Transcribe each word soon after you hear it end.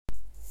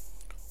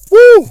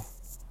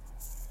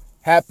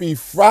Happy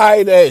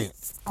Friday.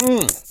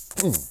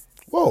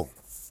 Whoa.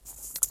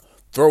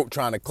 Throat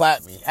trying to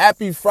clap me.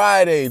 Happy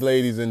Friday,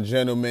 ladies and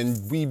gentlemen.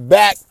 We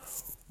back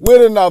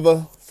with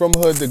another From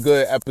Hood to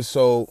Good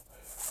episode.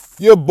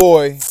 Your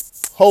boy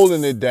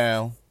holding it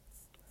down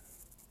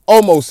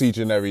almost each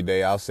and every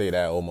day. I'll say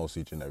that almost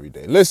each and every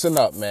day. Listen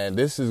up, man.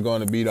 This is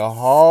going to be the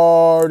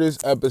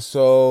hardest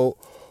episode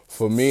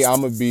for me.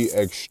 I'm going to be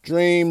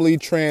extremely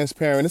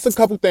transparent. It's a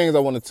couple things I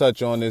want to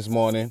touch on this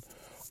morning.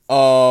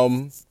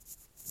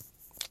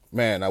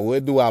 Man, where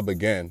do I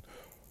begin?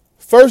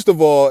 First of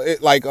all,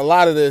 like a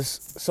lot of this,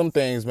 some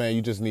things, man,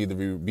 you just need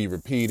to be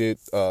repeated.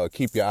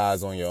 Keep your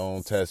eyes on your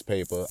own test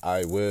paper.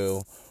 I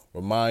will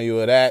remind you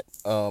of that.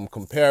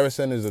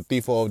 Comparison is a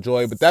thief of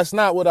joy, but that's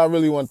not what I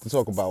really want to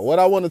talk about. What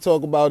I want to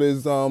talk about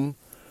is, man,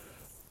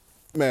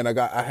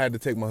 I had to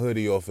take my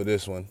hoodie off for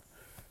this one.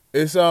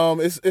 It's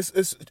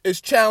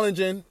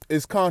challenging.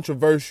 It's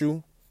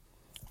controversial.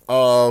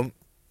 The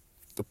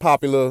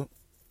popular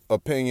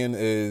opinion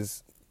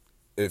is,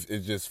 if it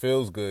just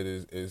feels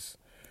good, is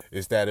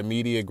that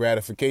immediate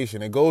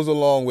gratification. It goes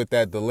along with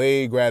that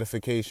delayed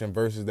gratification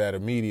versus that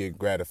immediate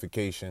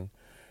gratification.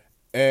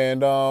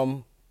 And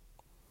at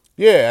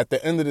the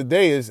end of the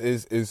day,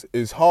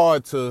 it's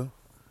hard to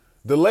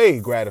delay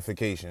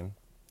gratification.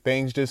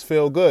 Things just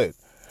feel good.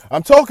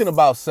 I'm talking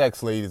about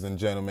sex, ladies and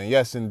gentlemen.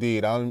 Yes,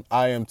 indeed.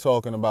 I am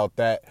talking about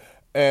that.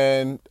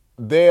 And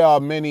there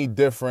are many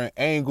different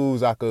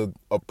angles I could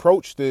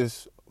approach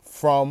this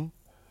from.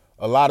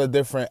 A lot of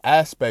different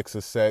aspects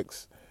of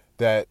sex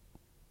that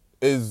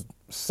is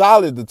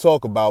solid to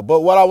talk about.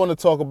 But what I want to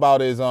talk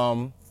about is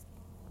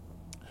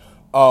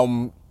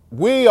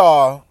we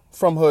are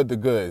from hood to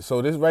good.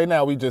 So this right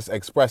now we just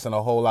expressing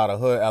a whole lot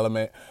of hood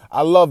element.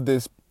 I love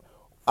this.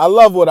 I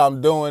love what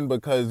I'm doing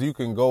because you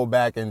can go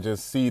back and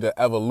just see the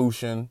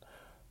evolution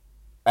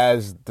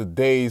as the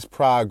days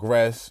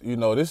progress. You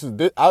know, this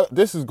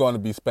is going to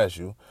be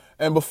special.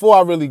 And before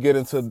I really get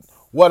into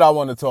what I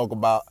want to talk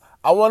about,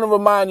 I want to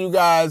remind you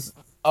guys,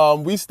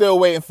 we still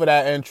waiting for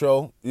that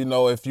intro. You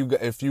know, if you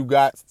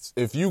got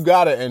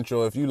an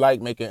intro, if you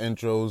like making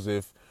intros,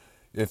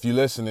 if you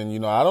listening, you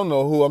know, I don't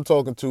know who I'm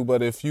talking to,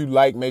 but if you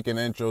like making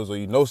intros or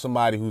you know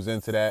somebody who's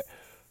into that,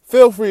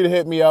 feel free to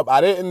hit me up.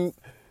 I didn't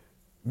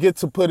get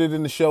to put it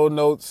in the show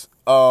notes.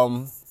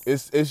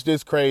 It's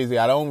just crazy.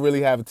 I don't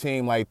really have a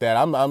team like that.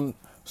 I'm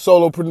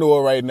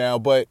solopreneur right now,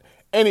 but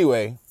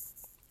anyway,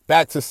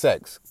 back to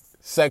sex.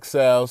 Sex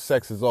sells.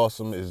 Sex is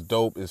awesome. It's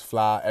dope. It's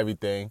fly.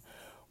 Everything.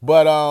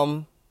 But,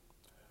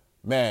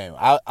 man,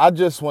 I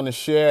just want to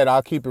share it.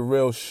 I'll keep it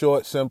real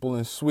short, simple,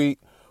 and sweet.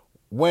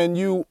 When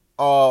you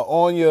are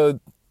on your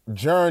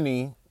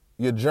journey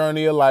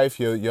of life,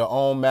 your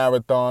own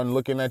marathon,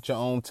 looking at your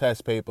own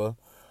test paper,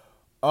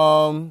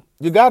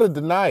 you got to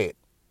deny it.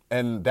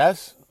 And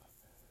that's,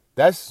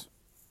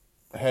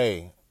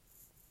 hey,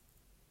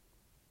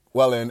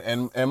 well,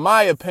 in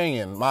my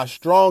opinion, my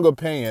strong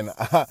opinion,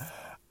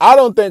 I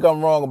don't think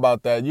I'm wrong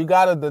about that. You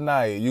got to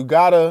deny it. You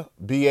got to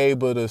be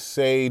able to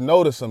say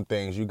no to some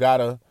things. You got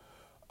to,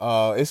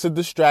 it's a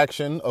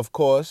distraction, of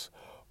course.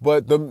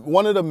 But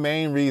one of the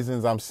main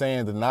reasons I'm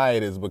saying deny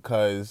it is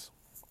because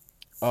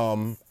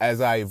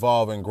as I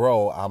evolve and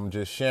grow, I'm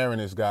just sharing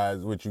this,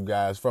 with you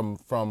guys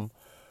from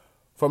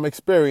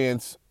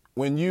experience.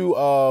 When you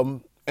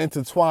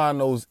intertwine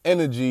those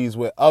energies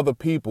with other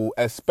people,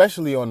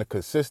 especially on a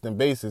consistent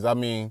basis. I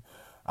mean,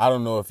 I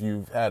don't know if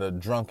you've had a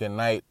drunken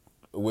night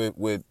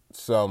with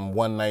some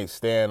one night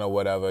stand or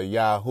whatever,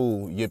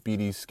 yahoo,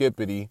 yippity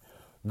skippity,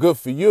 good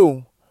for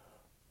you.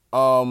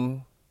 But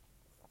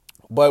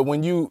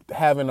when you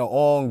having an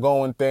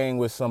ongoing thing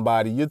with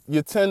somebody,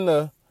 you tend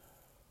to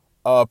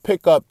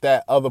pick up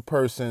that other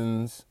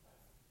person's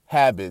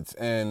habits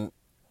and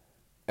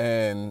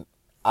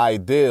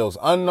ideals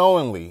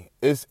unknowingly.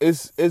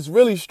 It's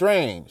really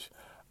strange.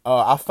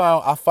 I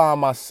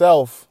found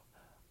myself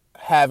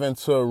having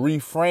to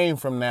refrain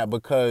from that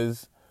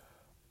because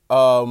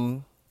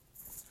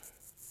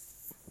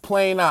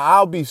plain out,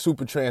 I'll be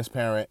super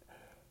transparent.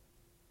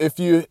 If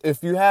you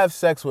have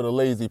sex with a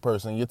lazy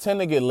person, you tend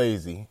to get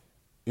lazy.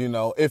 You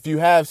know, if you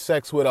have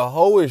sex with a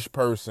hoish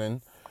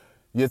person,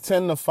 you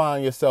tend to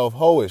find yourself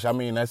hoish. I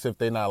mean, that's if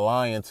they're not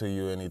lying to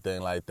you or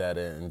anything like that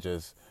and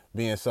just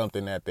being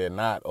something that they're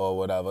not or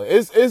whatever.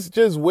 It's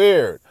just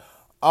weird.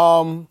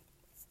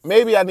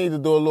 Maybe I need to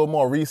do a little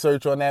more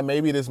research on that.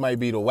 Maybe this might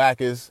be the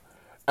wackest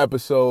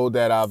episode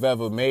that I've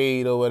ever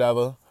made or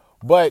whatever.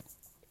 But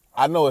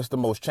I know it's the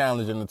most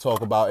challenging to talk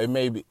about.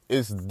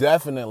 It's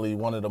definitely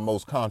one of the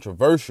most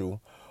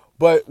controversial.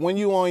 But when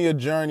you on your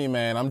journey,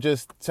 man, I'm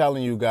just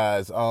telling you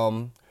guys,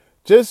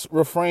 just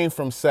refrain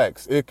from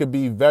sex. It could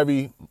be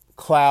very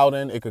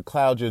clouding. It could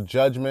cloud your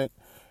judgment.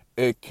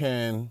 It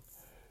can,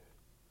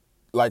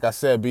 like I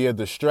said, be a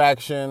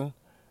distraction.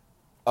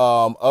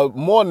 A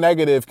more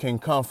negative can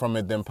come from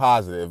it than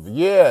positive.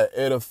 Yeah,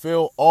 it'll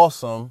feel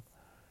awesome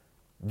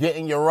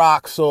getting your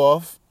rocks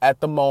off at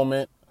the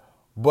moment,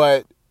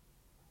 but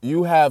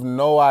you have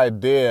no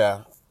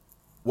idea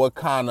what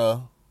kind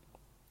of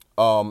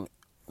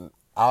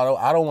I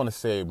don't want to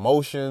say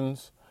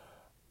emotions,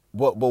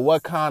 but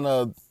what kind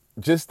of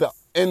just the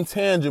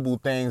intangible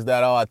things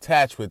that are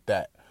attached with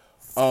that.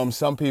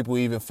 Some people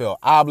even feel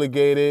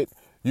obligated.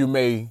 You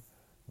may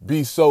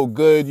be so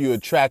good you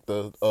attract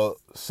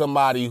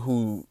somebody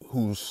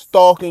who's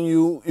stalking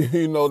you.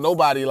 You know,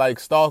 nobody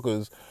likes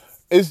stalkers.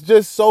 It's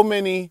just so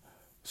many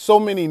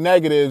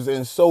negatives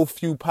and so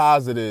few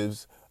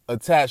positives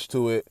attached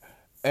to it,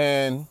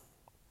 and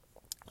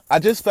I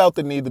just felt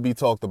the need to be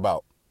talked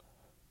about.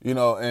 You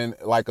know, and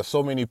like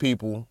so many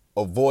people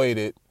avoid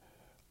it,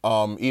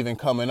 even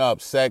coming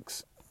up.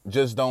 Sex,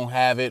 just don't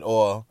have it,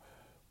 or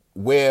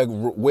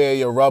wear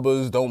your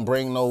rubbers, don't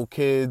bring no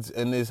kids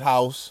in this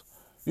house.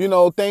 You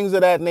know, things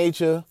of that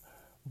nature.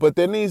 But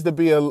there needs to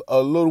be a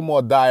little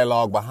more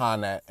dialogue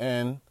behind that.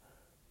 And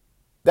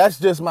that's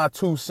just my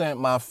 2 cents,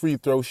 my free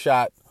throw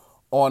shot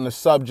on the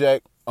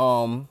subject.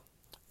 And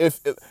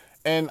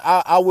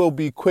I will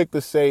be quick to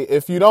say,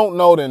 if you don't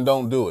know, then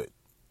don't do it.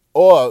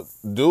 Or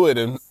do it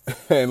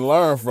and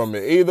learn from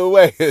it. Either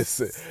way,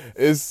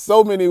 it's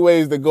so many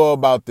ways to go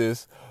about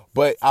this.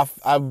 But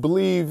I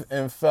believe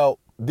and felt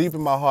deep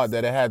in my heart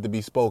that it had to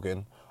be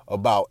spoken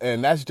about.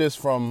 And that's just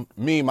from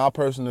me, my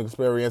personal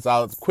experience.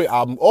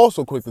 I'm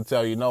also quick to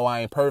tell you, no,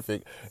 I ain't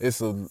perfect.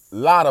 It's a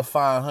lot of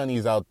fine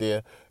honeys out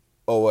there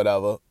or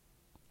whatever.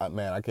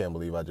 Man, I can't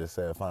believe I just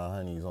said fine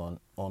honeys on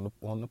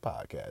the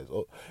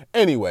podcast.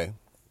 Anyway,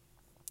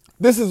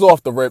 this is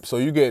off the rip, so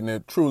you're getting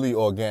it truly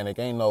organic.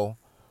 Ain't no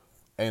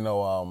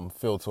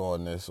filter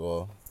on this,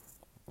 or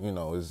you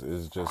know, it's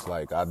just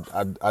like I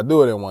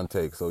do it in one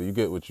take, so you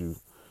get what you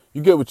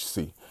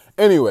see.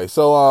 Anyway,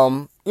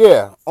 so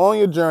yeah, on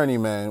your journey,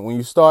 man, when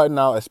you're starting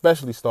out,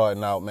 especially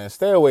starting out, man,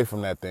 stay away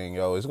from that thing,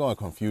 yo. It's gonna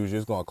confuse you,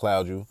 it's gonna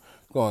cloud you,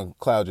 it's gonna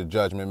cloud your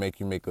judgment, make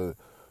you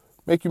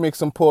make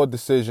some poor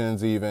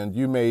decisions. Even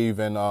you may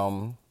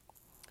even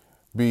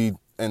be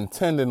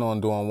intending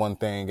on doing one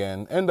thing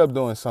and end up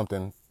doing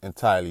something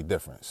entirely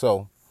different.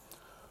 So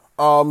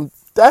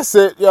that's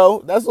it, yo.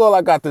 That's all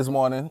I got this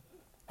morning.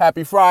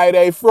 Happy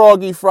Friday,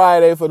 Froggy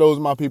Friday for those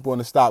of my people in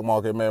the stock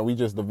market, man. We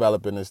just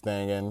developing this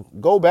thing, and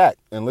go back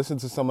and listen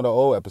to some of the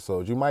old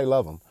episodes. You might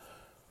love them.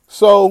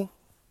 So,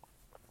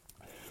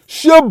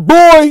 it's your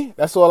boy.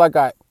 That's all I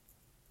got.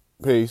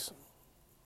 Peace.